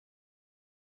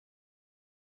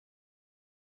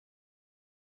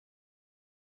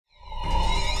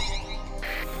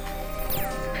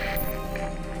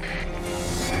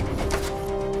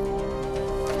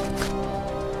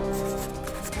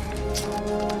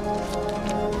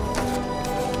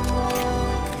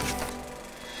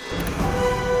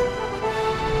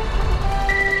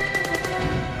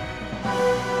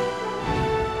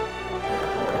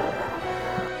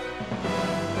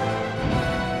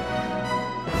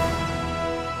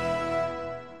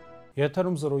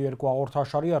Եթերում 02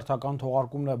 հաղորդաշարի հերթական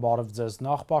թողարկումն է, բարև ձեզ,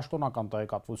 նախ պաշտոնական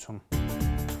տեղեկատվություն։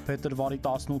 Փետրվարի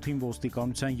 18-ին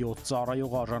ոստիկանության 7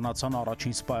 ծառայող արժանացան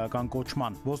առաջին սպայական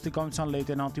կոչման։ Ոստիկանության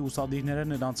լեյտենանտի ուսադիրները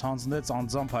նրանց հանձնեց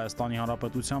անձամբ Հայաստանի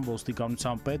Հանրապետության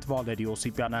ոստիկանության պետ Վալերի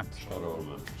Օսիպյանը։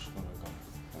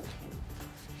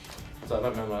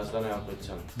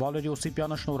 Վալերի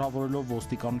Օսիպյանը շնորհավորելով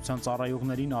ոստիկանության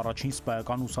ծառայողներին առաջին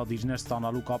սպայական ուսադիրներ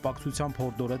ստանալու կապակցությամբ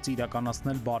հորդորեց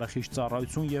իրականացնել բարեխիղճ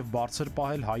ծառայություն եւ բարձր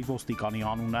պահել հայ ոստիկանի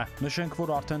անունը։ Նշենք,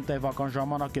 որ արդեն տևական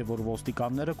ժամանակ է, որ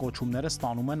ոստիկանները կոչումները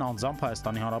ստանում են անձամբ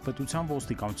Հայաստանի Հանրապետության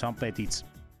ոստիկանության պետից։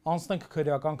 Անցնենք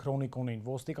քրեական քրոնիկոնին։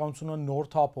 Ոստիկանությունը նոր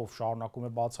թափով շարունակում է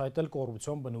բացահայտել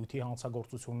կոռուպցիոն բնույթի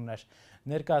հանցագործություններ։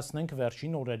 Ներկայացնենք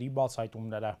վերջին օրերի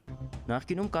բացահայտումները։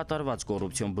 Նախկինում կատարված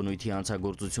կոռուպցիոն բնույթի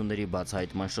հանցագործությունների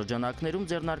բացահայտման շրջանակներում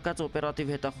ձեռնարկած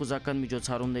օպերատիվ հետախուզական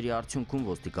միջոցառումների արդյունքում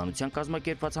ոստիկանության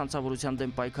կազմակերպված հանցավորության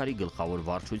դեմ պայքարի գլխավոր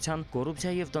վարչության,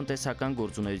 կոռուպցիա եւ տնտեսական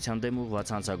գործունեության դեմ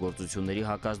ուղղված հանցագործությունների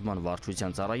հակազդման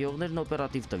վարչության ծառայողներն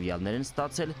օպերատիվ տվյալներ են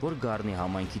ստացել, որ Գառնի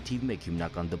համայնքի թիվ 1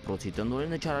 հիմնական դպրոցի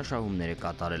տնօրենը չարաշահումներ է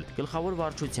կատարել։ Գլխավոր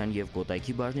վարչության եւ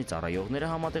Կոտայքի բաժնի ծառայողները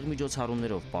համատեղ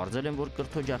միջոցառումներով պարզել են, որ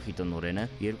կրթօջախի տնօրենը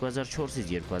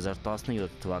 2004-ից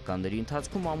 2017 թվականների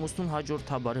ընթացքում ամուսնուն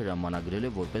հաջորդաբար հրամանագրել է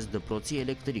որպես դպրոցի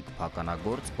էլեկտրիկ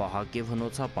փականագործ, պահակ եւ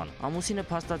հնոցապան։ Ամուսինը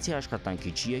փաստացի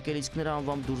աշխատանքի չի եկել, իսկ նրա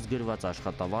անվամբ դուրս գրված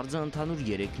աշխատավարձը ընդհանուր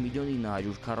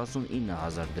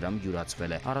 3.949.000 դրամ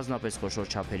յուրացվել է։ Առանձնապես խոշոր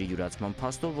չափերի յուրացման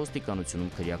փաստով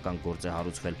ոստիկանությունում քրեական գործ է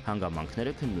հարուցվել։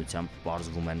 Հանգամանքները քննությամբ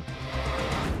պարզվում են։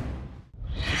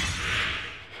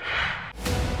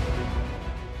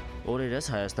 Օրերս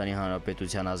Հայաստանի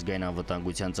Հանրապետության ազգային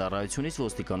անվտանգության ծառայությունից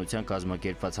ոստիկանության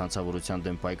կազմակերպված հանցավորության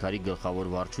դեմ պայքարի գլխավոր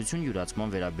վարչություն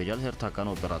յուրացման վերաբերյալ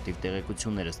հերթական օպերատիվ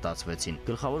տեղեկությունները ստացվեցին։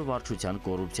 Գլխավոր վարչության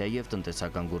կոռուպցիայի եւ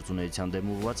տնտեսական գործունեության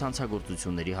դեմ ուղղված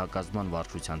հանցագործությունների հակազդման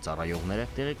վարչության ծառայողները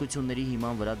տեղեկությունների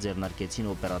հիման վրա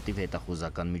ձեռնարկեցին օպերատիվ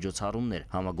հետախուզական միջոցառումներ,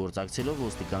 համագործակցելով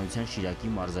ոստիկանության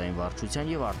Շիրակի մարզային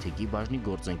վարչության եւ Արթիկի բաժնի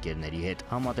գործընկերների հետ։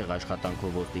 Համատեղ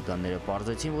աշխատանքով ոստիկանները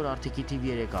պարզեցին, որ Արթիկի թիվ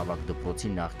 3 ավագ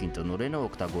դպրոցի նախկին տնօրենը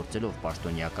օգտագործելով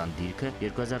պաշտոնյական դիրքը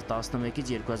 2011-ից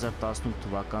 2018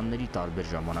 թվականների տարբեր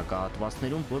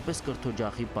ժամանակահատվածներում որպես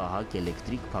կրթօջախի պահակ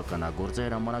էլեկտրիկ փականագործ է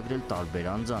հրամանագրել տարբեր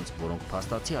անձանց, որոնք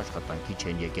փաստացի աշխատանքի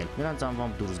չեն եկել։ Նրանց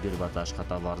անվամբ դուրս գրված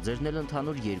աշխատավարձերն էլ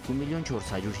ընդհանուր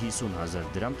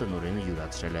 2.450.000 դրամ տնօրենը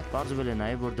յուրացրել է։ Պարզվել է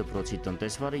նաև, որ դպրոցի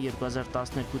տնտեսվարը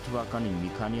 2012 թվականին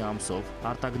մի քանի ամսով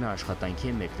արտագնա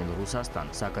աշխատանքի է մեկնել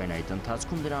Ռուսաստան, սակայն այդ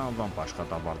ընթացքում նրա անվամբ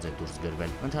աշխատավարձ է դուրս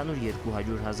գրվել։ Ընդհանուր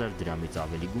 200.000 դրամից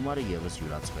ավելի գումարը եւս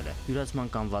յուրացվել է։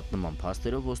 Յուրացման կամ վատնման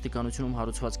փաստերով ոստիկանությունում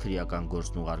հարուցված քրեական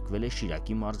գործն ուղարկվել է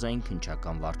Շիրակի մարզային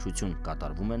քննչական վարչություն,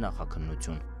 կատարվում է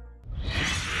նախաքննություն։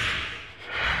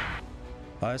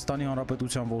 Հայաստանի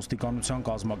Հանրապետության ոստիկանության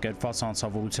կազմակերպված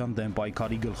հանցավորության դեմ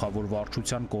պայքարի գլխավոր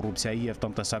վարչության կոռուպցիայի եւ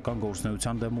տնտեսական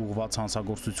գործունեության դեմ ուղղված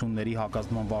հանցագործությունների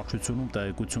հակազդման վարչությունում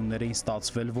տեղեկություններ էին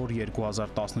ստացվել, որ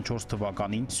 2014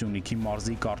 թվականին Սյունիքի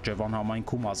մարզի Կարճևան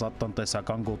համայնքում ազատ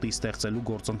տնտեսական գոտի ստեղծելու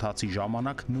գործընթացի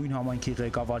ժամանակ նույն համայնքի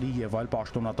ղեկավարի եւ այլ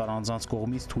պաշտոնատար անձանց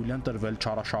կողմից թույլ են տրվել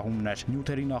չարաշահումներ։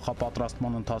 Նյութերի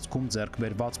նախապատրաստման ընթացքում ձեռք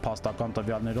բերված փաստական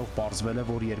տվյալներով պարզվել է,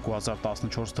 որ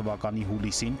 2014 թվականի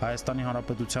հուլիսին Հայաստանի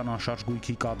Հանրապետության անշարժ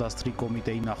գույքի կադաստրի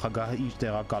կոմիտեի նախագահը իր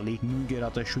տեղակալի նույն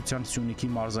գերատեսչության Սյունիքի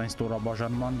մարզային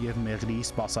ստորաբաժանման եւ Մեղրիի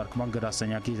սպասարկման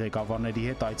գրասենյակի ղեկավարների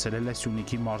հետ այցելել է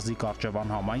Սյունիքի մարզի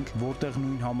Կարճևան համայնք, որտեղ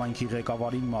նույն համայնքի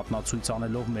ղեկավարին մատնացույց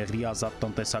անելով Մեղրիի ազատ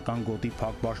տնտեսական գոտի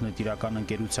փակ բաժնետիրական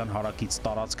ընկերության հարակից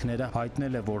տարածքները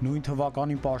հայտնել է, որ նույն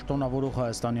թվականին պաշտոնավորող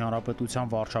Հայաստանի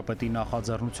Հանրապետության վարչապետի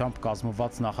նախաձեռնությամբ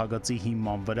կազմված նախագծի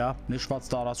հիման վրա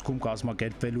նշված տարածքում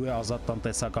կազմակերպվելու է ազատ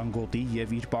տնտեսական գոտի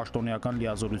եւ իր պաշտոնեական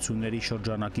լիազորությունների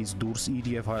շրջանակից դուրս իր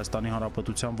եւ Հայաստանի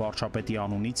Հանրապետության վարչապետի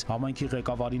անունից համայնքի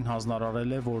ղեկավարին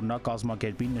հանձնարարել է, որ նա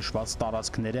կազմակերպի նշված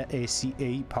տարածքները SCA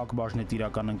փակ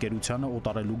բաժնետիրական ընկերությանը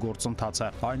օտարելու գործընթացը։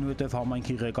 Այնուհետև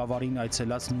համայնքի ղեկավարին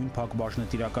այցելած նույն փակ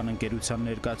բաժնետիրական ընկերության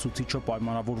ներկայացուցիչը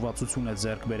պայմանավորվածություն է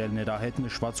ձեռք բերել նրա հետ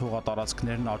նշված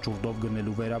հողատարածքներն աճուրդով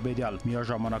գնելու վերաբերյալ,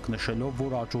 միաժամանակ նշելով,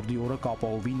 որ աճուրդի օրը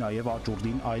կապահովի նաեւ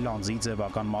աճուրդին այլ անձի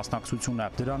ձևական մասնակցությունը։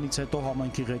 Դրանից հետո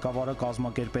համայնքի ղեկավարը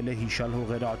կազմակերպել է հիշյալ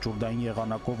հողերը աճուրդային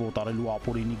եղանակով օտարելու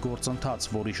ապօրինի գործընթաց,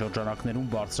 որի շրջանակներում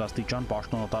բարձրաստիճան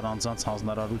պաշտոնատար անձանց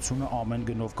հանձնարարությունը ամեն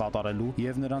գնով կատարելու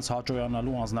եւ նրանց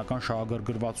հաճոյանալու անձնական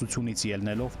շահագրգռվածությունից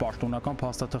ելնելով պաշտոնական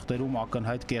փաստաթղթերում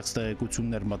ակնհայտ կեղծ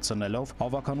տեղեկություններ մտցնելով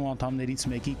հավաքանու անդամներից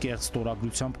մեկի կեղծ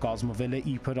ստորագրությամբ կազմվել է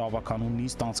իբր հավաքանու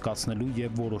նիստ անցկացնելու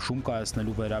եւ որոշում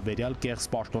կայացնելու վերաբերյալ կեղծ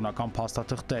պաշտոնական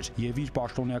փաստաթղթեր եւ իր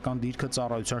պաշտոնեական դիրքը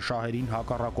ծառայության շահերին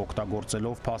հակառակ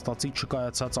օգտագործելով փաստացի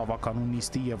չկայացած հավաքանու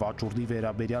նիստի եւ մթնոլորտի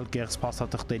վերաբերյալ կեղծ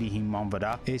փաստաթղթերի հիման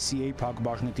վրա SCA Փակ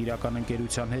բաժնետիրական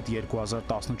ընկերության հետ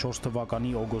 2014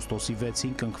 թվականի օգոստոսի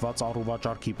 6-ին կնքված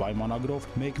առուվաճառքի պայմանագրով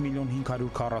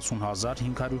 1.540.000,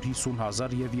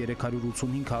 550.000 եւ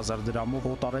 385.000 դրամով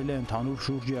օտարել է ընդհանուր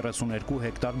շուրջ 32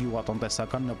 հեկտար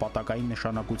գյուղատնտեսական նպատակային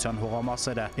նշանակության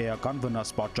հողամասերը, էական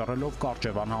վնաս պատճառելով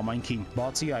Կարճևան համայնքին։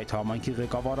 Բացի այդ, համայնքի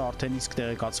ղեկավարը արդեն իսկ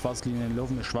տեղեկացված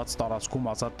լինելով նշված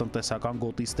տարածքում ազատ տնտեսական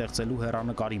գոտի ստեղծելու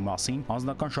հեռանկարի մասին,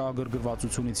 անձնական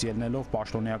շահագրգռվածությունից ելնելով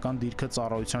պաշտոնեական դիրքը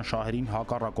ծառայության շահերին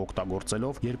հակառակ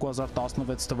օգտագործելով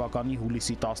 2016 թվականի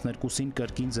հուլիսի 12-ին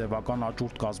կրկին ձևական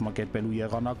աճուրդ կազմակերպելու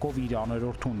եղանակով իր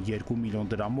աներորդուն 2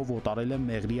 միլիոն դրամով օտարել է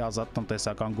Մեղրի ազատ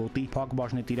տնտեսական գոտի Փակ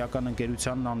բաժնետիրական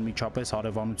ընկերությանն անմիջապես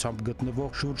հարևանությամբ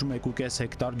գտնվող շուրջ 1.5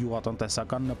 հեկտար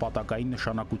գյուղատնտեսական նպատակային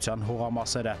նշանակության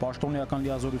հողամասերը։ Պաշտոնեական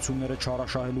լիազորությունները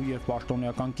չարաշահելու եւ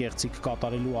պաշտոնեական կեղծիք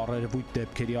կատարելու առերևույթ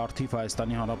դեպքերի առթիվ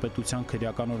Հայաստանի Հանրապետության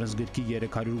քրեական օրենսգրքի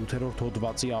 308-րդ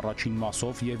հոդվածի առաջին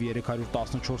մասով եւ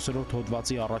 314-րդ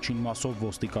հոդվածի առաջին մասով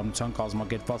ոստիկանության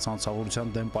կազմակերպված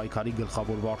հանցավորության դեմ պայքարի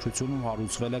գլխավոր վարչությունում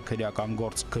հարուցվել է քրեական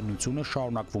գործ։ Քննությունը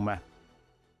շարունակվում է։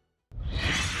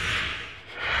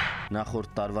 Նախորդ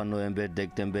տարվա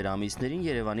նոյեմբեր-դեկտեմբեր ամիսներին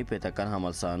Երևանի պետական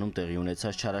համալսարանում տեղի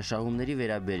ունեցած չարաշահումների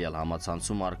վերաբերյալ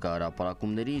համացանցում առկա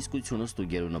հրապարակումների իսկությունը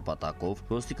ստուգելու նպատակով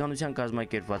ոստիկանության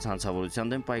կազմակերպված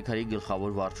հանցավորության դեմ պայքարի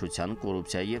գլխավոր վարչության,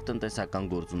 կոռուպցիայի եւ տնտեսական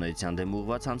գործունեության դեմ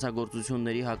ուղղված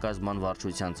հանցագործությունների հակազման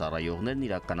վարչության ծառայողներն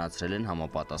իրականացրել են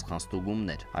համապատասխան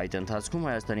ստուգումներ։ Այդ ընթացքում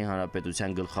Հայաստանի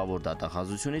Հանրապետության գլխավոր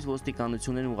դատախազությունից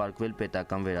ոստիկանություն են ուղարկվել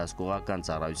պետական վերահսկողական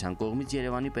ծառայության կողմից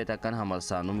Երևանի պետական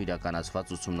համալսարանում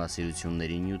իրականացված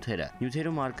ուսումնասիրությունների նյութերը։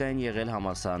 Նյութերում առկա են եղել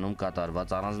համալսարանում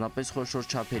կատարված առանձնապես խոշոր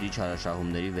չափերի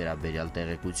չարաշահումների վերաբերյալ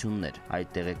տեղեկություններ։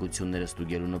 Այդ տեղեկությունները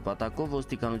ստուգելու նպատակով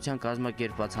ոստիկանության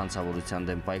կազմակերպված հանցավորության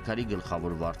դեմ պայքարի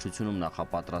գլխավոր վարչությունում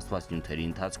նախապատրաստված նյութերի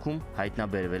ընթացքում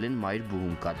հայտնաբերվել են մայր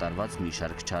բուհում կատարված մի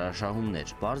շարք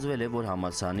չարաշահումներ։ Պարզվել է, որ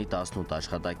համալսարանի 18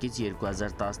 աշխատակից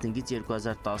 2015-ից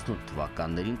 2018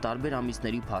 թվականներին տարբեր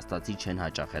ամիսների փաստացի չեն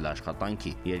հաճախել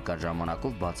աշխատանքի, երկար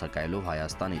ժամանակով բացակայելով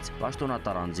Հայաստանից։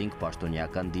 Պաշտոնատար անձինք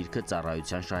պաշտոնեական դիրքը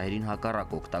ծառայության շահերին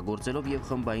հակառակ օգտագործելով եւ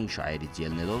խմբային շահերից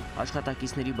ելնելով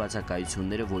աշխատակիցների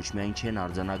բացակայությունները ոչ միայն չեն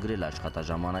արձանագրել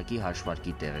աշխատաժամանակի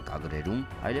հաշվարկի տեղեկագրերում,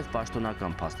 այլև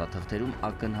պաշտոնական փաստաթղթերում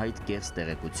ակնհայտ կեղծ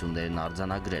տեղեկություններ են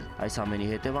արձանագրել։ Այս ամենի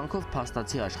հետևանքով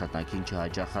փաստացի աշխատանքին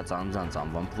չհաճախած անձանց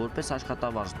անվամբ որպես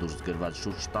աշխատավարձ դուրս գրված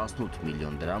շուրջ 18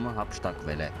 միլիոն դրամը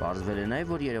հափշտակվել է։ Պարզվել է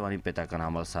նաեւ, որ Երևանի պետական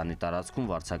համալսարանի տարածքում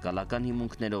վարձակալական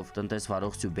հիմունքներով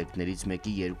տնտեսվարող սյուբյեկտներից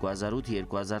մեկի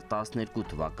 2008-2012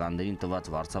 թվականներին տված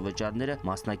վարձավճարները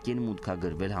մասնակի են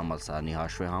մուտքագրվել համալսարանի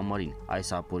հաշվեհամարին։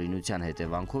 Այս ապօրինության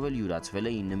հետևանքով էլ յուրացվել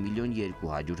է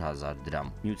 9.200.000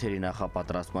 դրամ։ Նյութերի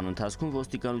նախապատրաստման ընթացքում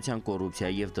ոստիկանության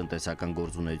կոռուպցիայի եւ տնտեսական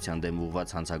գործունեության դեմ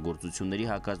ուղղված հանցագործությունների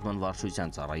հակազման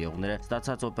վարչության ծառայողները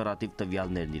ստացած օպերատիվ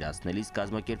տվյալներն իրացնելիս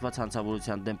կազմակերպված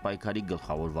հանցավորության դեմ պայքարի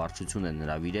գլխավոր վարչություն են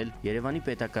հրավիրել Երևանի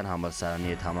պետական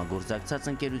համալսարանի հետ համագործակցած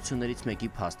ընկերություններից մեկի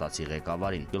փաստացի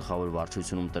ղեկավարին։ Գլխավոր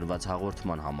վարչությունում տրված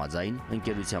հաղորդման համաձայն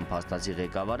ընկերության փաստացի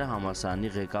ղեկավարը համալսարանի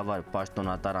ղեկավար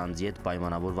պաշտոնատար անձի հետ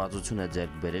պայմանավորվածություն է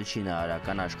ձեռք բերել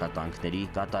շինարարական աշխատանքների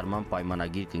կատարման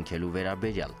պայմանագիր կնքելու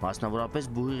վերաբերյալ։ Մասնավորապես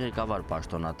բուհի ղեկավար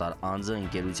պաշտոնատար անձը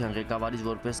ընկերության ղեկավարից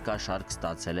որպես կաշառք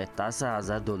ստացել է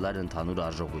 $10,000 ընդհանուր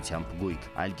արժողությամբ գույք։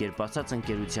 Այլ կերպ ասած,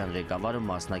 ընկերության ղեկավարը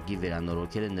մասնակի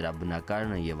վերանորոգել է նրա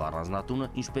բնակարանը եւ առանձնատունը,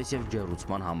 ինչպես եւ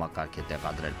ջեռուցման համակարգ է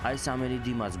տեղադրել։ Այս ամենի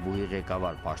դիմաց բուհի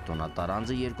ղեկավար պաշտոնատար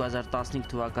անձը 2015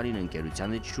 թվականին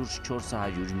ընկերության հետ շուրջ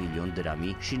 400 միլիոն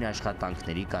դրամի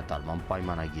շինաշխատանքների կատարման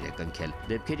պայմանագիր է կնքել։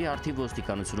 Դեպքերի առթիվ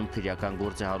ոստիկանությունում քրեական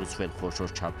գործ է հարուցվել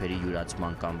խոշոր չափերի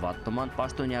յուրացման կամ վատնման,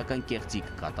 պաշտոնեական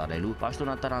կեղծիք կատարելու,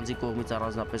 պաշտոնատար անձի կողմից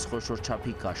առանձնապես խոշոր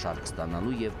չափի կաշառք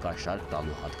ստանալու եւ կաշառք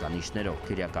տալու հատկանիշներով։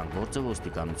 Քրեական գործը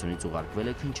ոստիկանությունից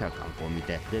ուղարկվել է քննչական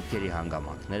կոմիտե։ Դեպքերի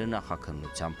հանգամանքները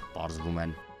նախաքննությամբ պարզվում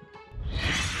են։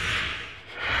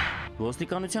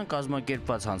 Ոստիկանության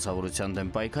կազմակերպված հանցավորության դեմ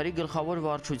պայքարի գլխավոր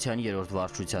վարչության 3-րդ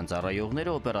վարչության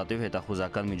ծառայողները օպերատիվ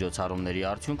հետախուզական միջոցառումների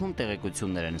արդյունքում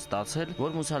տեղեկություններ են ստացել,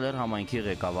 որ Մուսալեր համայնքի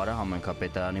ղեկավարը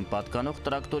համայնքապետարանին պատկանող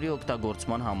տրակտորի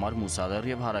օգտագործման համար Մուսալեր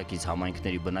եւ Հարակից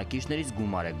համայնքների բնակիչներից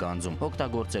գումար է գանձում,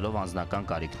 օգտագործելով անձնական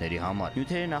կարիքների համար։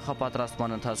 Նյութերի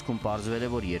նախապատրաստման ընթացքում պարզվել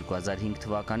է, որ 2005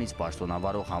 թվականից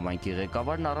պաշտոնավարող համայնքի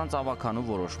ղեկավարն առանց ավականու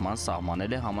որոշման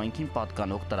սահմանել է համայնքին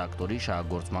պատկանող տրակտորի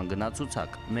շահագործման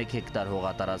գնացուցակ 1 հեկտար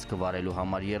հողատարածքը վարելու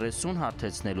համար 30,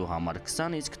 հարթեցնելու համար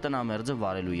 20, իսկ տնամերձը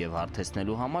վարելու եւ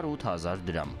հարթեցնելու համար 8000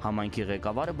 դրամ։ Համայնքի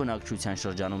ղեկավարը բնակչության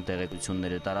շրջանում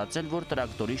տեղեկություններ է տարածել, որ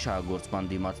տրակտորի շահագործման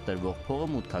դիմաց տրվող փողը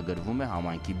մուտքագրվում է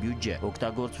համայնքի բյուջե,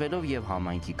 օգտագործվելով եւ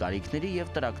համայնքի կարիքների եւ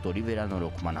տրակտորի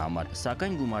վերանորոգման համար։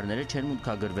 Սակայն գումարները չեն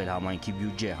մուտքագրվել համայնքի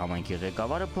բյուջե։ Համայնքի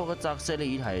ղեկավարը փողը ծախսել է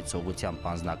իր հայեցողությամբ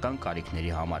անձնական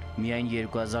կարիքների համար։ Միայն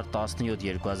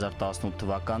 2017-2018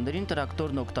 թվականներին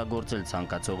տրակտորն օգտագործել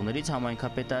ցանկացողներից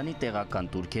համայնքապետարանի տեղական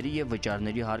турքերի եւ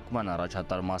վճարների հարկման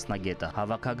առաջատար մասնագետը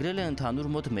հավաքագրել է ընդհանուր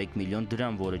մոտ 1 միլիոն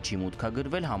դրամ, որը չի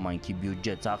մուտքագրվել համայնքի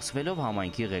բյուջե, ծախսվելով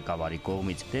համայնքի ղեկավարի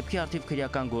կողմից։ Դեպքի առթիվ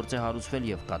քրեական գործ է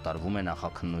հարուցվել եւ կատարվում է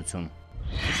նախաքննություն։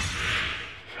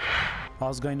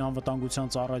 Ազգային անվտանգության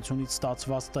ծառայությունից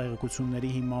ստացված տեղեկությունների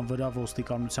հիման վրա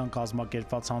ոստիկանության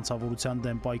կազմակերպված հանցավորության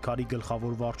դեմ պայքարի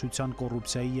գլխավոր վարչության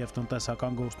կոռուպցիայի եւ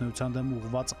տնտեսական գործունեության դեմ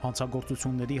ուղղված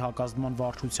հանցագործությունների հակազդման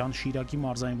վարչության, Շիրակի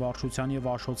մարզային վարչության եւ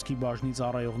Աշոտսկի բաժնի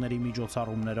ծառայողների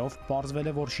միջոցառումներով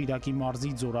պարզվել է, որ Շիրակի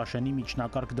մարզի Ձորաշենի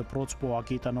միջնակարգ դպրոց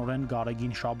ՊՕԱԿ-ի տնօրեն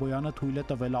Գարեգին Շաբոյանը թույլ է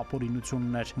տվել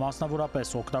ապօրինություններ,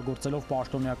 մասնավորապես օգտագործելով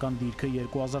պաշտոնեական դիրքը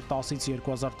 2010-ից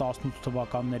 2018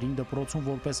 թվականներին դպրոցում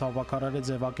որպես հավաքարար է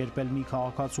ձևակերպել մի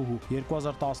քաղաքացուհու,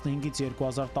 2015-ից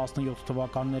 2017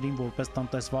 թվականներին որպես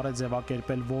տնտեսվար է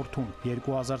ձևակերպել որդուն,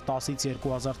 2010-ից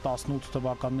 2018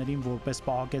 թվականներին որպես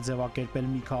պահակ է ձևակերպել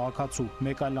մի քաղաքացու,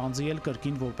 մեկ այլ անձի էլ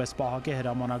կրկին որպես պահակ է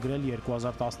հրամանագրել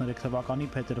 2013 թվականի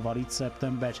փետրվարից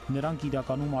սեպտեմբեր։ Նրանք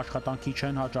իրականում աշխատանքի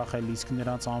չեն հաճախել, իսկ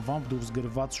նրանց անվամբ դուրս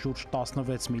գրված շուրջ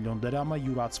 16 միլիոն դրամը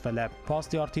յուրացվել է։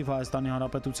 Փաստի առթիվ Հայաստանի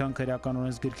Հանրապետության քրեական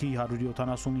օրենսգրքի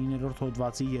 179-րդ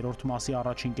հոդվածի 3-րդ մասի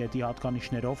առաջին կետի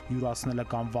հատկանիշներով յուրացնելը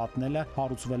կամ վատնելը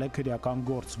հարուցվել է քրեական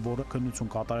գործ, որը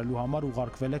քննություն կատարելու համար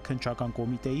ուղարկվել է քննչական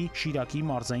կոմիտեի Շիրակի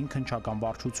մարզային քննչական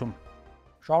վարչություն։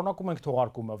 Շարունակում ենք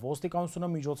թողարկումը։ Ոստիկանությունը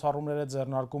միջոցառումներ է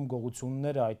ձեռնարկում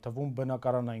գողությունները, այդ թվում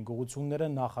բնակարանային գողությունները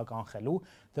նախականխելու,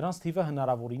 դրանց թիվը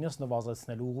հնարավորինս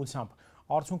նվազեցնելու ուղղությամբ։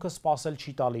 Արդյունքը սպասել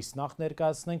չի տալիս։ Նախ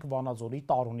ներկայացնենք Վանաձորի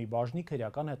Տարոնի բաժնի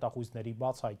քրեական հետախույզների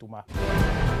բացահայտումը։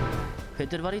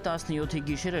 Փետրվարի 17-ի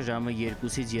գիշերը ժամը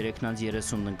 2-ից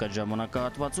 3:30 ընկած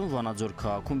ժամանակահատվածում Վանաձոր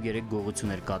քաղաքում 3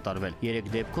 գողություններ կատարվել։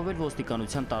 3 դեպքով էլ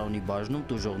ոստիկանության Տարոնի բաժնում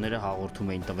տուժողները հաղորդում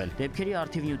էին տվել։ Դեպքերի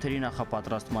առթիվ նյութերի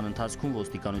նախապատրաստման ընթացքում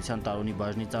ոստիկանության Տարոնի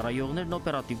բաժնի ծառայողներն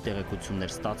օպերատիվ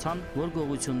տեղեկություններ ստացան, որ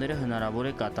գողությունները հնարավոր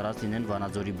է կատարած լինեն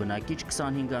Վանաձորի բնակիչ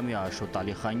 25-ամյա Աշոտ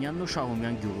Ալիխանյանն ու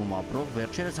Շահումյան գյուղում ապրող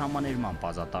վերջերս համաներմամբ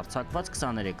ազատ արձակված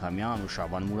 23-ամյա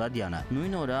Անուշավան Մուրադյանը։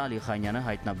 Նույն օրը Ալիխանյանը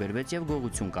հայտնաբերվեց եւ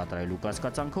գողություն կատարելու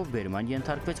կասկածանքով բերման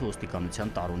ենթարկվեց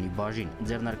ոստիկանության Տարոնի բաժին։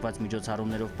 Ձեռնարկված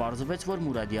միջոցառումներով պարզվեց, որ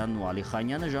Մուրադյանն ու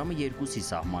Ալիխանյանը ժամը 2-ի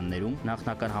սահմաններում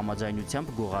նախնական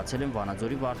համաձայնությամբ գողացել են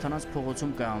Վանաձորի Վարդանանց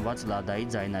փողոցում կայանված Լադայի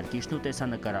ձայնարկիչն ու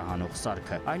տեսանկարահանող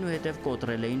սարքը։ Այնուհետև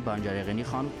կոտրել էին Բանջարեղենի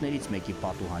խանութներից մեկի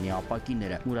պատուհանի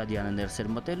ապակիները։ Մուրադյանը ներս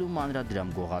էր մտել ու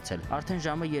մանրադրամ գողացել։ Արդեն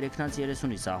ժամը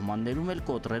 3:30-ի սահմաններում էլ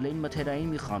կոտրել էին մթերային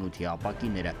մի խանութի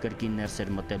ապակիները։ Կրկին ներս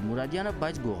էր մտել Մուրադյանը,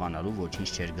 բայց գողանալու ոչինչ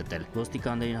չէր գտել։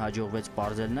 Ոստիկաններին հաջողվեց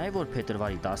պարզել նաև, որ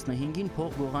փետրվարի 15-ին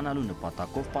փող գողանալու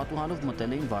նպատակով պատուհանով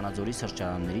մտել էին Վանաձորի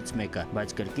սրճարաններից մեկը,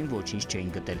 բայց կրկին ոչինչ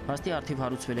չէին գտել։ Փաստի առթիվ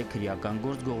հարուցվել է քրեական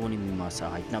գործ, գողոնի մի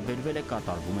մասը հայտնաբերվել է,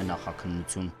 կատարվում է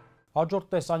նախաքննություն։ Հաջորդ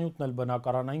տեսանյութն էլ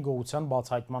բնակարանային գողության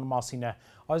բացահայտման մասին է։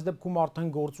 Այս դեպքում արդեն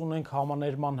գործ ունենք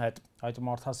համաներման հետ։ Այդ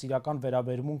մարդասիրական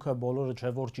վերաբերմունքը բոլորը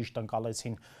չէ որ ճիշտ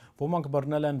ընկալեցին։ Ոմանք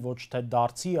բռնել են ոչ թե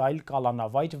դարձի, այլ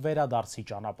կալանավայր վերադարձի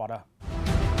ճանապարհը։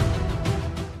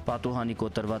 Պատուհանի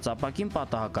կոտրված ապակին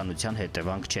պատահականության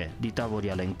հետևանք չէ։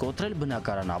 Դիտավորյալ են կոտրել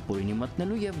բնակարան ապուրինի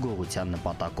մտնելու եւ գողության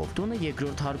նպատակով։ Տունը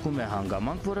երկրորդ հարկում է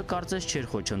հանգամանք, որը կարծես չէր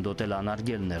խոչընդոտել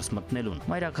անարգել ներս մտնելուն։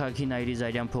 Մայրաքաղաքի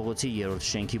Նայիրիզարյան փողոցի 3-րդ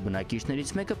շենքի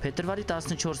բնակիչներից մեկը փետրվարի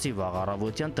 14-ի վաղ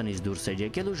առավոտյան տնից դուրս էր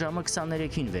եկել ու ժամը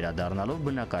 23-ին վերադառնալով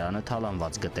բնակարանը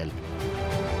թալանված գտել։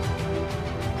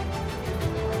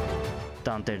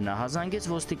 Տանտեր նահազանգեց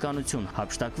ոստիկանություն,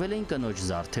 հափշտակվել էին կնոջ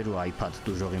զարդեր ու iPad,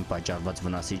 տուժողին պատճառված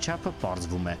վնասի չափը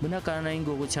պարզվում է։ Բնակարանային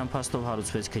գողության փաստով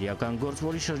հարուցվեց քրեական գործ,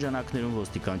 որի շրջանակներում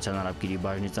ոստիկանության Արաբկիրի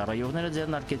բաժնի ծառայողները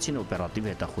ձեռնարկեցին օպերատիվ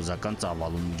հետախուզական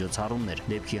ծավալուն միջոցառումներ,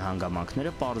 դեպքի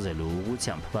հանգամանքները պարզելու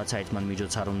ուղղությամբ։ Բացահայտման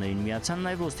միջոցառումներին միացան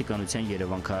նաև ոստիկանության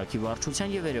Երևան քաղաքի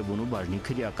վարչության եւ Էրեբունու բաժնի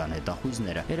քրեական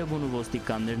հետախույզները։ Էրեբունու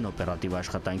ոստիկաններն օպերատիվ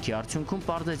աշխատանքի արդյունքում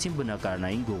պարզեցին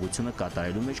բնակարանային գողությունը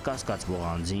կատարելու մեջ կասկածվող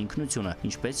անձի ինքնությունը,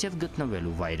 ինչպես եւ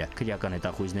գտնվելու վայրը։ Քրեական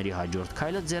հետախույզների հաջորդ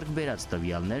քայլը ձեռք բերած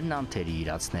տվյալներն անթերի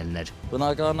իրացնելն էր։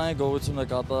 Բնակարանային գողությունը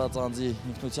կատարած անձի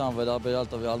ինքնության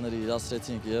վերաբերյալ տվյալները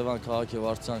իրացրեցինք Երևան քաղաքի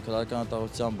վարչության քրեական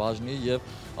հետախուզության բաժնի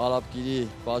եւ Արաբկիրի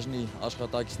բաժնի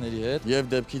աշխատակիցների հետ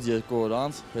եւ դեպքից 2 օր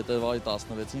անց փետրվարի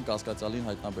 16-ին կասկածյալին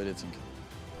հայտնաբերեցինք։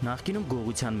 Նախկինում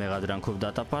գողության մեղադրանքով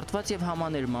դատապարտված եւ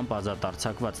համաներմամբ ազատ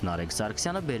արձակված Նարեկ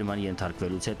Սարգսյանը բերման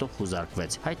ենթարկվելուց հետո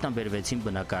խուզարկվեց։ Հայտնաբերվեցին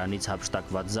բնակարանից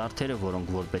հափշտակված զարդերը, որոնք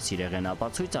որպես իրեղեն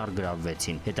ապացույց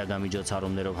առգրավվեցին։ Հետագա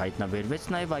միջոցառումներով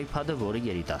հայտնաբերվեց նաեւ iPad-ը, որը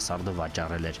երիտասարդը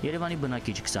վաճառել էր։ Երևանի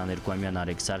բնակիչ 22-ամյա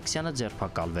Նարեկ Սարգսյանը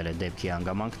ձերբակալվել է։ Դեպքի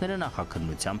հանգամանքները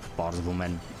նախաքննությամբ պարզվում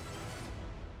են։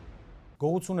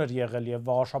 Գողություն էր եղել եւ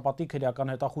վաղաշաբաթի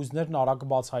քրեական հետախույզներն արագ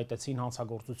բացահայտեցին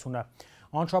հանցագործությունը։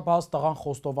 Անչափահաս տղան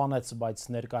խոստովանեց, բայց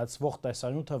ներկայացվող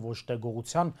տեսանյութը ոչ թե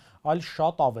գողության, այլ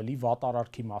շատ ավելի վատ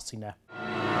արարքի մասին է։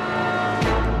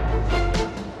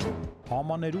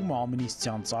 Համաներումը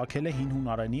ամնիստյան ծագել է հին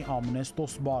հունարենի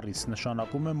ամնեստոս բառից,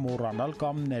 նշանակում է մոռանալ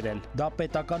կամ ներել։ Դա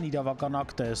պետական իրավական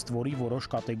ակտ է, ըստ որի որոշ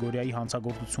կատեգորիայի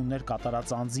հանցագործություններ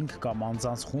կատարած անձինք կամ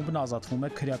անձանց խումբն ազատվում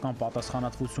է քրեական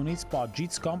պատասխանատվությունից,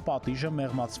 պատժից կամ պատիժը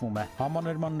մեղմացվում է։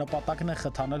 Համաներման նպատակն է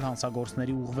խթանել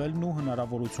հանցագործների ուղղվելն ու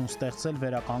հնարավորություն ստեղծել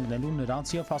վերականգնելու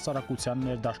նրանց եւ հասարակության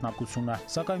ներդաշնակությունը։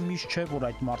 Սակայն միշտ չէ, որ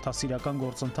այդ մարդասիրական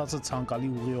գործընթացը ցանկալի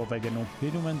ուղիով է գնում։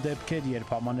 Լինում են դեպքեր,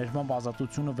 երբ համաներմամբ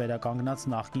ազատությունը վերականգնած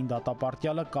նախկին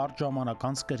դատապարտյալը կարճ ժամանակ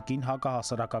անց կրկին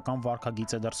հակահասարակական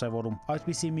վարքագիծ է դրսևորում։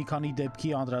 Այդպիսի մի քանի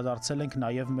դեպքի անդրադարձել ենք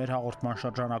նաև մեր հաղորդման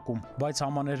շրջանակում, բայց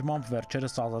համաներմամբ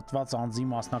վերջերս ազատված անձի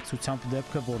մասնակցությամբ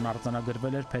դեպքը, որն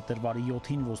արձանագրվել էր փետրվարի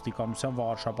 7-ին ոստիկանության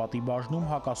վաղարշաբաթի բաժնում,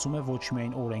 հակասում է ոչ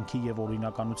միայն օրենքի եւ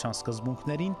օրինականության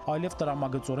սկզբունքներին, այլև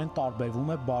տրամագծորեն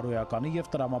տարբերվում է բարոյականի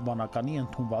եւ տրամաբանականի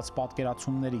ընդունված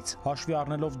պատկերացումներից։ Հաշվի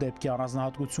առնելով դեպքի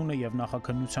առանձնահատկությունը եւ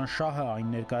նախաքննության շահը,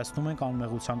 այն ներկայացնում ենք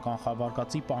անմեղության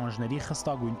կանխավարկածի պահանջների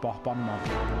խստագույն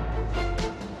պահպանման։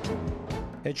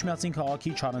 Էջմիածին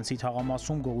քաղաքի Չարենցի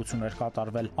թաղամասում գողություն էր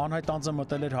կատարվել։ Անհայտ անձը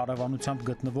մտել էր հարևանությամբ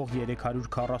գտնվող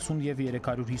 340 եւ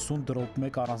 350 դրոպ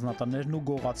 1 առանձնատներն ու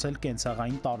գողացել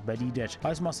կենցաղային տարբեր իրեր։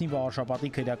 Այս մասին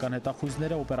վաղաշաբաթի քրեական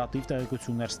հետախույզները օպերատիվ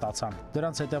տեղեկություններ ստացան։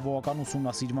 Դրանց հետևողական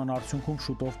ուսումնասիրման արդյունքում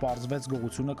շուտով պարզվեց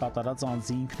գողությունը կատարած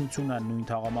անձի ինքնությունը։ Նույն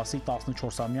թաղամասի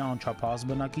 14-ամյա անչափահաս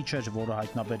բնակիչ էր, որը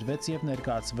հայտնաբերվեց եւ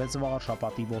ներկայացվեց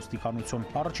վաղաշաբաթի ոստիկանություն։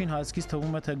 Առաջին հայացքից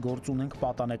թվում է, թե գործ ունենք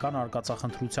պատանեկան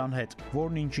արկածախնդրության հետ,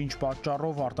 որն ինչ-ինչ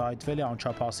պատճառով արտահայտվել է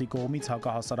անչափահասի կողմից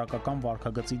հակահասարակական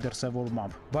վարքագծի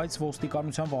դրսևորմամբ, բայց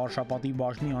ոստիկանության վաղարշաբաթի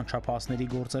բաժնի անչափահասների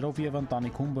գործերով եւ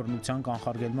ընտանիքում բռնության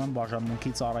կանխարգելման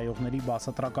բաժանմունքի ծառայողների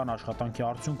բացատրական աշխատանքի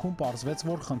արդյունքում պարզվեց,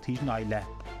 որ խնդիրն այլ է։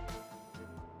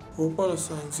 Ոպարս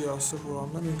այնձի ասել, որ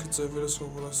ամեն ինքը ձևերը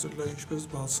սովորացրել է ինչպես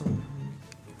բացեն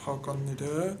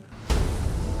փականները։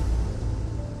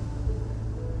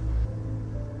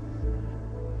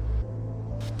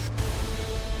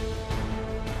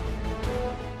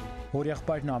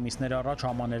 Հորեղբայրն ամիսներ առաջ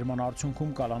համաներման արդյունքում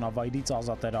կալանավայրից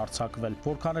ազատ էր արձակվել,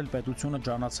 որքան էլ պետությունը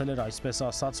ջանացել էր այսպես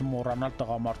ասած մոռանալ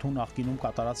տղամարդու նախկինում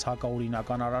կատարած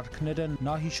հակաօրինական արարքները,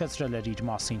 նա հիշեցրել էր իր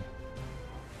մասին։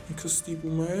 Ինքը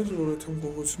ստիպում էր, որ եթե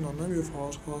գողություն անեմ եւ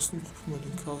հասնում խփում էր,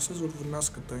 ինքը ասաց, որ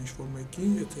վնաս կտա ինչ-որ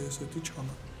մեկին, եթե ես դա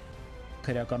չանեմ։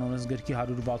 Քրեական օրենսգրքի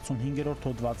 165-րդ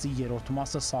հոդվածի 3-րդ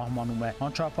մասը սահմանում է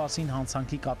անչափահասին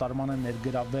հանցանքի կատարմանը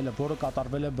ներգրավվելը, որը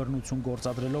կատարվել է բռնություն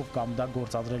գործադրելով կամ դա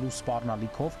գործադրելու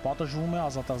սպառնալիքով, պատժվում է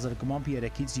ազատազրկմամբ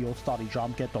 3-ից 7 տարի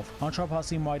ժամկետով։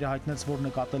 Անչափահասի մայրը հայտնեց, որ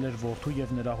նկատել էր որդու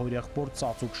եւ նրա հորեղբոր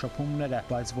ծածուկ շփումները,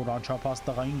 բայց որ անչափահաս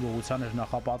տղային գողության էր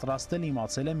նախապատրաստել,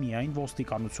 իմացել է միայն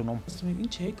ոստիկանությունում։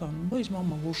 Ինչ եք անում, բայց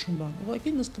մամա ոչինչ բան։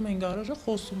 Ուղղակի նստում ենք գարաժը,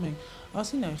 խոսում ենք,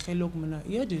 ասին այ խելոք մնա,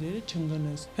 իա ջրերը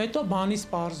չընկնես։ Հետո բանից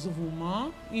պարզվում է,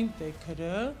 իմ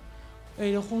տեքրը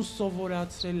երախուն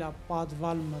սովորացրել է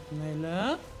պատվալ մտնելը,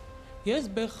 ես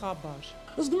բեխաբար։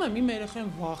 Զգում եմ իմ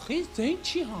երեխեն վախից, ձեն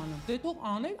չի հանում, դե թող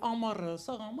աներ ամառը,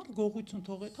 սաղ ամառ գողություն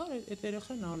թողեց, այդ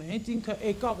երեխեն աներ, հենց ինքը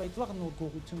եկավ այդ վաղ նոր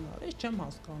գողություն արեց, չեմ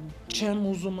հասկանում։ Չեմ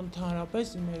ուզում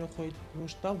ընդհանրապես իմ երեխայի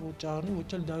ոչ տա, ոչ առնի, ոչ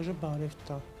էլ դաժե բարև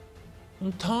տա։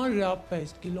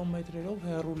 Ընդհանրապես կիլոմետրերով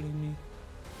հեռու լինի։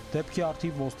 Դեպքի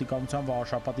առթիվ ոստիկանության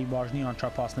վաղարշաբաթի բաժնի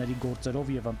անչափահասների գործերով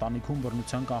եւ ընտանիքում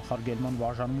բռնության կանխարգելման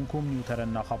բաժանմունքում նյութեր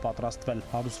են նախապատրաստվել,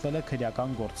 հարուցվել է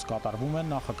քրեական գործ, կատարվում է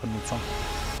նախաքննություն։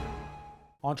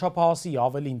 Անչափահասի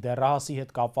ավելին դեռահասի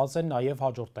հետ կապված է նաև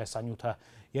հաջորդ տեսանյութը։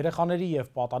 Երեխաների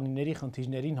եւ պատանիների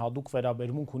խնդիրներին հատուկ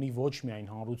վերաբերմունք ունի ոչ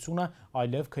միայն հանրությունը,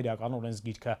 այլև քրեական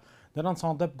օրենսգիրքը։ Դրանց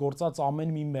հանդեպ գործած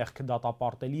ամեն մի մեղք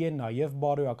դատապարտելի է նաև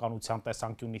բարոյականության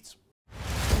տեսանկյունից։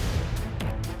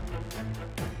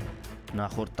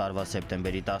 Նախորդ տարվա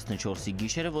սեպտեմբերի 14-ի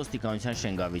գիշերը ոստիկանության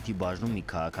Շենգավիթի բաժնում մի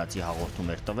քաղաքացի հաղորդում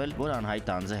էր տվել, որ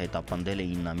անհայտ անձը հետապնդել է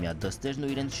 9-ամյա դստերն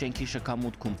ու իրենց շենքի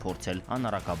շքամուտքում փորձել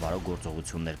անառակաբարո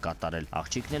գործողություններ կատարել,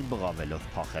 աղջիկն էլ բղավելով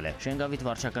փախել է։ Շենգավիթ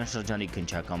վարչական շրջանի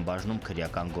քննչական բաժնում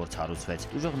քրեական գործ հարուցվեց։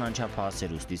 Ուժողն անչափահաս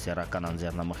էր, ուստի սեռական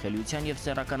անձեռնամխելիության եւ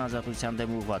սեռական ազատության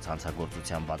դեմ ուղղված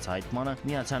հանցագործության բացահայտմանը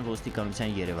միացան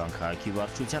ոստիկանության Երևան քաղաքի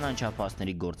վարչության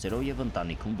անչափահասների գործերով եւ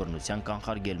ընտանիքում բռնության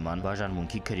կանխարգելման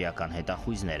բաժանմունքի քրեական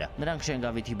հետախույզները։ Նրանք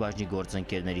Շենգավիթի բաժնի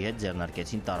գործընկերների հետ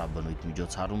ձեռնարկեցին տարաբնույթ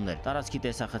միջոցառումներ։ Տարածքի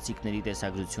տեսախցիկների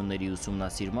տեսագրությունների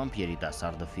ուսումնասիրմամբ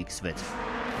երիտասարդը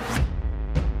ֆիքսվեց։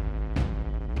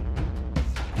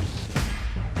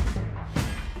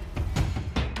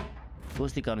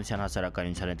 Ոստիկանության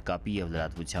հասարակայնության հետ կապի եւ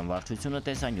լրատվության վարչությունը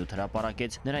տեսանյութ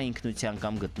հրապարակեց նրա ինքնության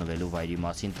կամ գտնվելու վայրի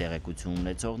մասին տեղեկություն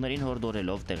ունեցողներին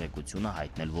հորդորելով տեղեկությունը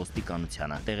հայտնել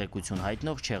ոստիկանությանը։ Տեղեկություն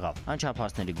հայտնող չեղավ։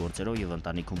 Անչափահասների գործերով եւ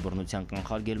ընտանիքում բռնության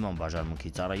կանխարգելման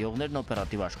բաժանմունքի ծառայողներն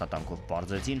օպերատիվ աշխատանքով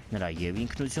պարզեցին նրա եւ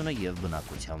ինքնությունը եւ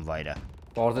բնակության վայրը։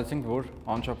 Պարզեցինք, որ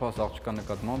անչափահաս աղջկա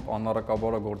նկատմամբ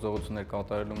անառակաբար գործողություններ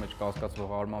կատարելու մեջ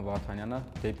կասկածվող Արման Վարդանյանը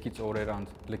դեպքից օրեր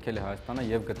անց լքել է Հայաստանը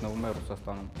եւ գտնվում է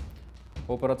Ռուսաստանում։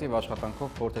 Օպերատիվ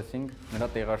աշխատանքով փորձեցինք նրա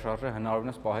տեղաշարժը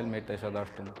հնարավորինս պահել մեր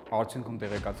տեսադաշտում։ Արդյունքում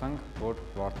տեղեկացանք, որ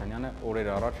Վարդանյանը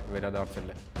օրեր առաջ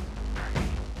վերադարձել է։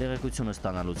 Տեղեկությունը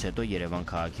ստանալուց հետո Երևան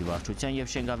քաղաքի վարչության եւ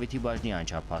Շենգավիթի բաժնի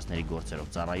անչափահասների գործերով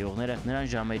ծառայողները նրան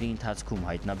ժամերի ընթացքում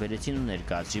հայտնաբերեցին ու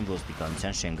ներկայացրին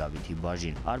ոստիկանության Շենգավիթի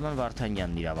բաժին։ Արման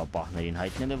Վարդանյանն իրավապահներին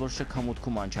հայտնել է, որ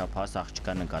շքամուտքում անչափահաս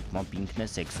աղջկա նկատմամբ ինքն է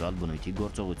սեքսուալ բնույթի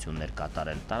գործողություններ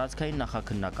կատարել։ Տարածքային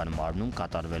նախաքննական մարմնում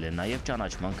կատարվել է նաեւ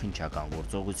ճանաչման քննչական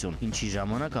գործողություն, ինչի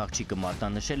ժամանակ աղջիկը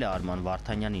մատնանշել է Արման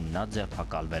Վարդանյանին, նա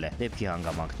ձերբակալվել է։ Դեպքի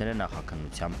հանգամանքները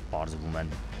նախաքննությամբ պարզվում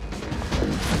են։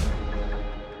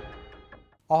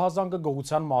 Ահազանգը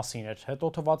գողության մասին էր, հետո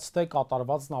թվաց թե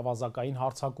կատարված նավազակային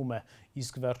հարձակում է,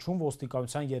 իսկ վերջում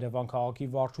ոստիկանության Երևան քաղաքի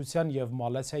վարչության եւ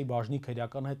Մալեզիայի բաժնի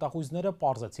քրեական հետախույզները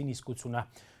պարզեցին իսկությունը։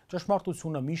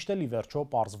 Ճշմարտությունը միշտ էլ ի վերջո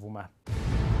պարզվում է։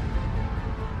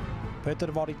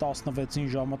 Փետրվարի 16-ին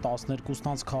ժամը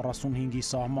 12:45-ի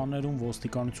սահմաններում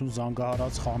ոստիկանություն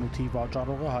զանգահարած խանութի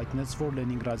վաճառողը հայտնեց, որ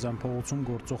Լենինգրադյան փողոցում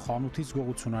գործող խանութից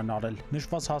գողություն են արել։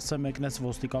 Նշված հասցե մեկնեց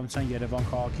ոստիկանության Երևան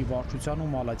քաղաքի վարչության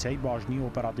ու Մալեզիայի բաժնի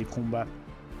օպերատիվ խումբը։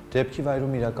 Դեպքի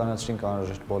վայրում իրականացրինք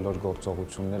անհրաժեշտ բոլոր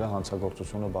գործողությունները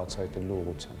հանցագործությունը բացահայտելու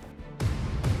ուղղությամբ։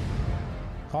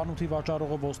 Խանութի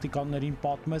վաճառողը ոստիկաններին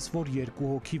պատմեց, որ երկու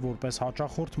հոգի որպես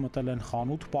հաճախորդ մտել են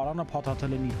խանութ, պարանը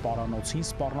փաթաթել են իր պարանոցին,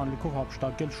 սպառնալիքով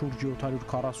հափշտակել շուրջ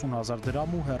 740,000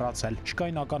 դրամ ու հեռացել։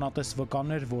 Չկային ականատես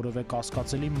վկաներ, որևէ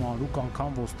կասկածելի մանրուք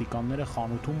անգամ ոստիկանները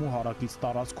խանութում ու հարակից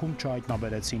տարածքում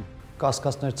չհայտնաբերեցին։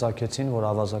 Կասկածներ ծագեցին, որ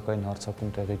ավազակային հարձակում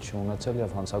տեղի չի ունեցել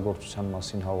եւ հանցագործության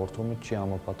մասին հաղորդումը չի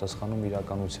համապատասխանում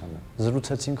իրականությանը։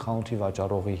 Զրուցեցինք խանութի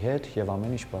վաճառողի հետ եւ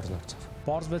ամեն ինչ պարզ դարձավ։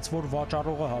 Պարզվեց, որ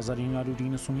վաճառողը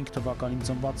 1995 թվականին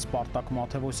ծնված Սպարտակ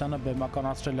Մաթևոսյանը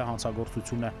բեմականացրել է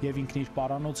հանցագործությունը եւ ինքն իր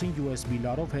պարանոցին USB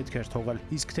լարով հետքեր թողել։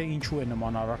 Իսկ թե ինչու է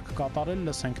նման արարք կատարել,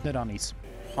 լսենք նրանից։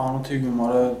 Խանութի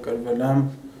գումարը կրվել եմ,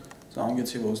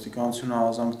 զանգեցի ոստիկանությունը,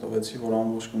 ահազանգ տվեցի, որ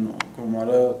ամբողջ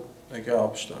գումարը եկե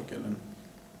հափշտակել են։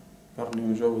 Բռնի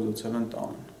ուժով ուզեցել են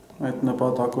տանեն։ Այդ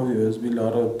նպատակով USB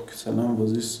լարը գցել եմ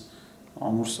վզիս,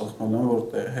 ամուր սխմել եմ,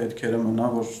 որ հետքերը մնա,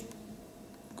 որ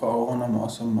կարողանամ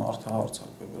ասեմ մարդը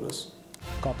հարձակվել վրաս։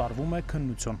 Կատարվում է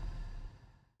քննություն։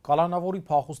 Կալանավորի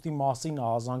փախուստի մասին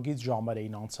ահազանգից ժամեր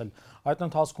էին անցել։ Այդ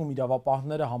ընթացքում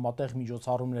իրավապահները համատեղ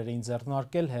միջոցառումներ էին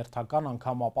ձեռնարկել հերթական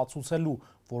անգամ ապացուցելու,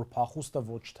 որ փախուստը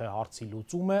ոչ թե հարցի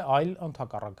լուծում է, այլ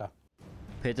ընդհակառակը։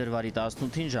 Փետրվարի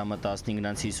 18-ին ժամը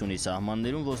 15:50-ի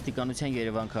սահմաններում ոստիկանության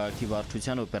Երևան քաղաքի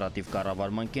վարչության օպերատիվ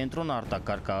կառավարման կենտրոն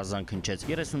արտակարգ ահազանգ հնչեց։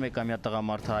 31-ամյա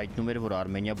տղամարդը հայտնում էր, որ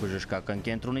Արմենիա բժշկական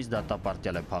կենտրոնից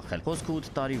դատապարտյալ է փախել։ Խոսքը 8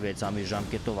 տարի 6 ամիս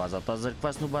ժամկետով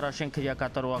ազատազրկված Նուբարաշեն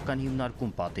քրեակատարողական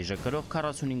հիմնարկում պատիժը կրող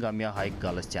 45-ամյա Հայկ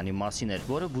Գալստյանի մասին էր,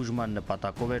 որը բուժման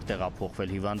նպատակով էր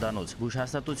տեղափոխվել հիվանդանոց։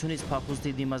 Բուժհաստատությունից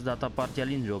փախուստի դիմաց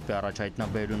դատապարտյալին րոպե առաջ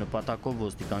հայտնաբերելու նպատակով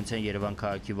ոստիկանության Երևան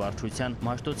քաղաքի վարչության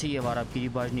Մաշտոցի եւ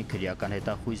Արաբկիրի բաժնի քրեական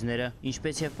հետախույզները,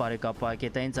 ինչպես եւ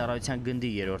բարեկապահակետային ծառայության գնդի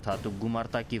 3-րդ հատուկ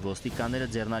գումարտակի ոստիկանները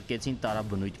ձեռնարկեցին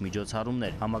տարաբնույթ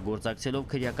միջոցառումներ, համագործակցելով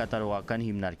քրեակատարողական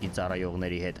հիմնարկի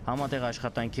ծառայողների հետ։ Համատեղ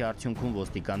աշխատանքի արդյունքում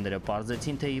ոստիկանները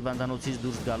պարզեցին, թե հիվանդանոցից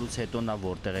դուրս գալուց հետո նա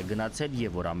որտեղ է գնացել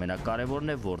եւ որ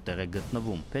ամենակարևորն է որտեղ է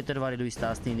գտնվում։ Փետրվարի լույս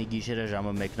 19-ի գիշերը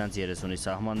ժամը 1:30-ի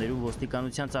սահմաններում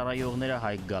ոստիկանության ծառայողները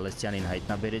Հայկ Գալստյանին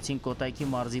հայտնաբերեցին Կոտայքի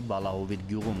մարզի Բալահովիտ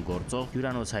գյուղում գործող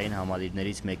հյուրանոցային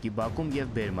համալիրներից մեկի բակում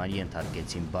եւ բերման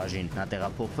ենթարկեցին բաժին։ Նա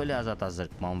տեղափոխվել է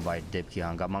ազատազրկման վայր։ Դեպքի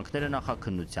հանգամանքները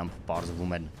նախաքննությամբ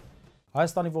պարզվում են։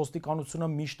 Հայաստանի ոստիկանությունը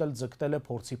միշտ էլ ձգտել է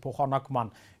փորձի փոխանակման։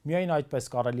 Միայն այդպես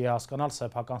կարելի է հասկանալ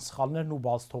սեփական սխալներն ու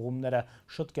բացթողումները,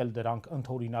 շտկել դրանք,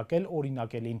 ընդօրինակել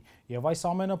օրինակելին, եւ այս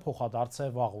ամենը փոխադարձ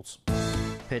է վաղուց։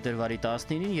 Փետրվարի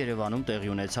 19-ին Երևանում տեղի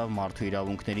ունեցավ մարդու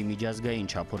իրավունքների միջազգային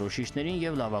չափորոշիչներին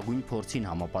եւ լավագույն փորձին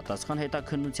համապատասխան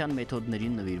հետաքննության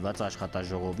մեթոդներին նվիրված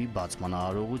աշխատաժողովի բացման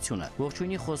արարողությունը։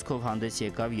 Ողջույնի խոսքով հանդես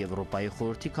եկավ Եվրոպայի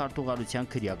խորհրդի քարտուղարության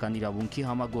քրեական իրավունքի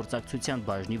համագործակցության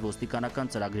բաժնի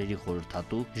ոստիկանական ծրագրերի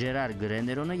խորհրդատու Ժերար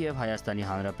Գրեներոնը եւ Հայաստանի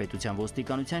Հանրապետության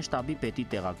ոստիկանության շտաբի պետի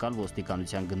տեղակալ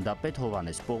ոստիկանության գնդապետ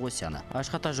Հովհաննես Պողոսյանը։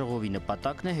 Աշխատաժողովի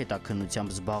նպատակն է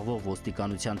հետաքննությամբ զբաղվող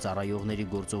ոստիկանության ծառայողների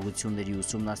գործողությունների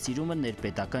ուսումնասիրումը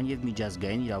ներպետական եւ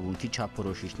միջազգային իրավունքի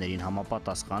չափորոշիչներին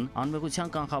համապատասխան,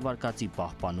 անմեղության կանխավարկածի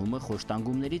պահպանումը,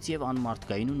 խոշտանգումներից եւ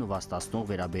անմարդկային ու նվաստացնող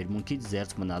վերաբերմունքից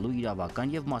զերծ մնալու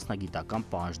իրավական եւ մասնագիտական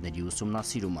պահանջների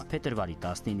ուսումնասիրումը։ Փետրվարի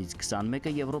 19-ից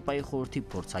 21-ը Եվրոպայի խորհրդի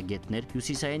փորձագետներ,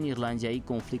 Հյուսիսային Իռլանդիայի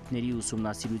կոնֆլիկտների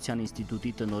ուսումնասիրության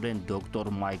ինստիտուտի տնօրեն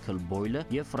դոկտոր Մայքլ Բոյլը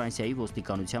եւ Ֆրանսիայի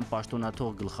ոստիկանության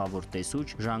պաշտոնաթող գլխավոր տեսուչ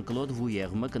Ժան-Կլոդ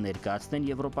Վույեղմը կներկայացնեն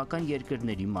եվրոպական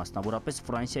երկրների, մասնավորապես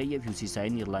Ֆրանսիայի եւ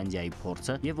Հյուսիսային Իռլանդիայի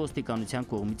փորձը եւ ոստիկանության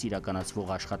կողմից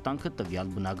իրականացվող աշխատանքը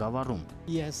տվյալ բնագավառում։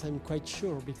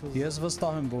 Ես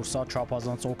վստահ եմ, որ սա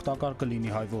չափազանց օգտակար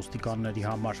կլինի հայ ոստիկանների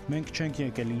համար։ Մենք չենք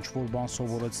եկել ինչ-որ բան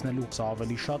սովորեցնելու, սա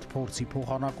ավելի շատ փորձի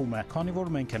փոխանակում է, քանի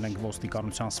որ մենք էլ ենք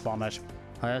ոստիկանության սպաներ։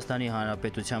 Հայաստանի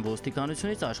Հանրապետության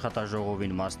ոստիկանությունից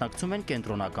աշխատաժողովին մասնակցում են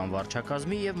կենտրոնական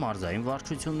վարչակազմի եւ մարզային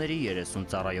վարչությունների 30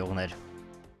 ծառայողներ։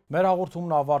 Մեր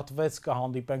հաղորդումն ավարտվեց,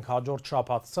 կհանդիպենք հաջորդ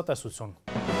շաբաթ։ Ցտեսություն։